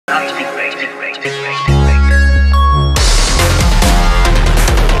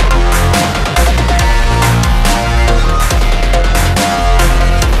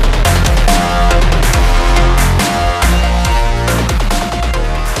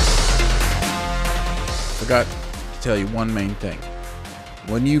forgot to tell you one main thing.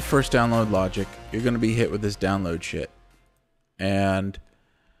 When you first download Logic, you're going to be hit with this download shit. And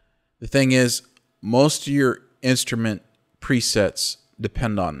the thing is, most of your instrument presets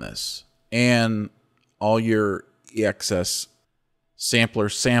depend on this. And all your EXS sampler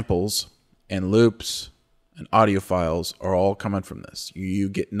samples and loops and audio files are all coming from this. You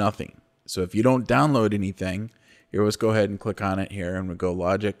get nothing. So if you don't download anything, here, let's go ahead and click on it here, and we'll go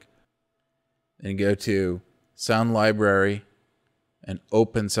Logic. And go to Sound Library and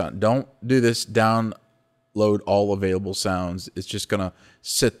Open Sound. Don't do this download all available sounds. It's just going to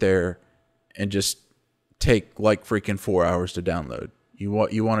sit there and just take like freaking 4 hours to download.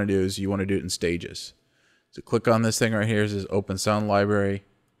 What you want to do is you want to do it in stages. So click on this thing right here. It says Open Sound Library.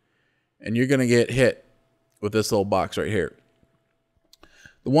 And you're going to get hit with this little box right here.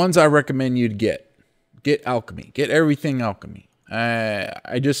 The ones I recommend you to get Alchemy. Get everything Alchemy.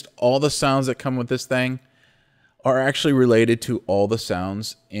 All the sounds that come with this thing are actually related to all the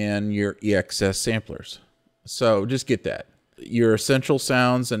sounds in your EXS samplers. So just get that. Your essential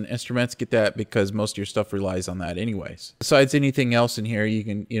sounds and instruments, get that, because most of your stuff relies on that anyways. Besides anything else in here, you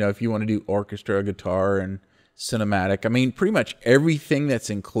can, if you want to do orchestra, guitar, and cinematic, I mean, pretty much everything that's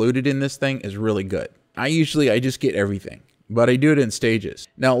included in this thing is really good. I just get everything, but I do it in stages.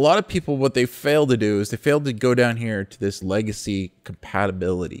 Now, a lot of people, what they fail to do is they fail to go down here to this legacy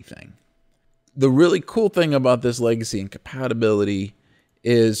compatibility thing. The really cool thing about this legacy and compatibility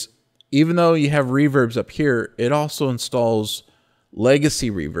is, even though you have reverbs up here, it also installs legacy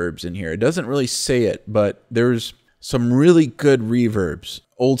reverbs in here. It doesn't really say it, but there's some really good reverbs,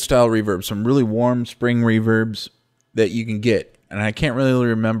 old style reverbs, some really warm spring reverbs that you can get. And I can't really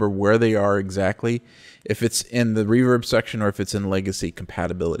remember where they are exactly, if it's in the reverb section or if it's in legacy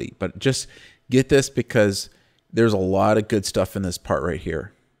compatibility. But just get this, because there's a lot of good stuff in this part right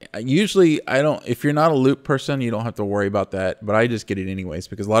here. Usually, if you're not a loop person, you don't have to worry about that. But I just get it anyways,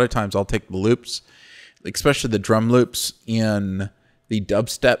 because a lot of times I'll take the loops, especially the drum loops in the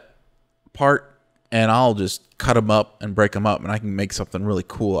dubstep part, and I'll just cut them up and break them up, and I can make something really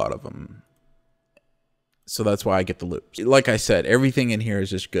cool out of them. So that's why I get the loops. Like I said, everything in here is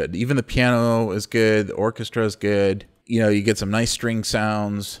just good. Even the piano is good. The orchestra is good. You get some nice string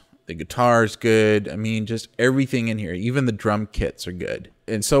sounds. The guitar is good. I mean, just everything in here. Even the drum kits are good.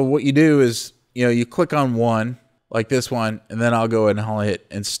 And so what you do is, you click on one, like this one, and then I'll go ahead and I'll hit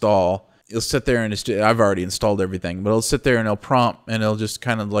install. It'll sit there and I've already installed everything, but it'll sit there and it'll prompt, and it'll just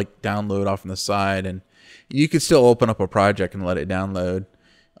kind of like download off on the side. And you can still open up a project and let it download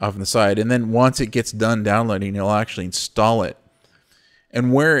off on the side. And then once it gets done downloading, it'll actually install it.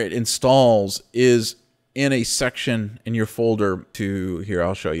 And where it installs is in a section in your folder here,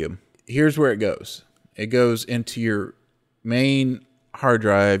 I'll show you. Here's where it goes. It goes into your main hard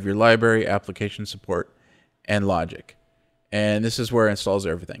drive, your library, application support, and Logic. And this is where it installs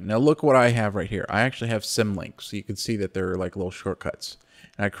everything. Now look what I have right here. I actually have symlinks, so you can see that they're like little shortcuts.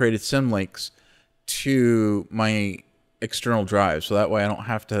 And I created symlinks to my external drive, so that way I don't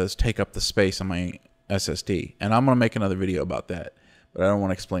have to take up the space on my SSD. And I'm going to make another video about that, but I don't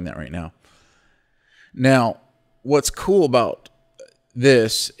want to explain that right now. Now, what's cool about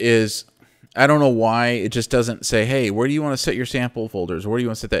this is, I don't know why it just doesn't say, hey, where do you want to set your sample folders? Where do you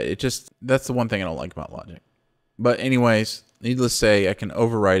want to set that? That's the one thing I don't like about Logic. But anyways, needless to say, I can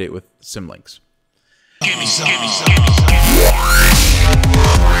override it with symlinks. Give me some.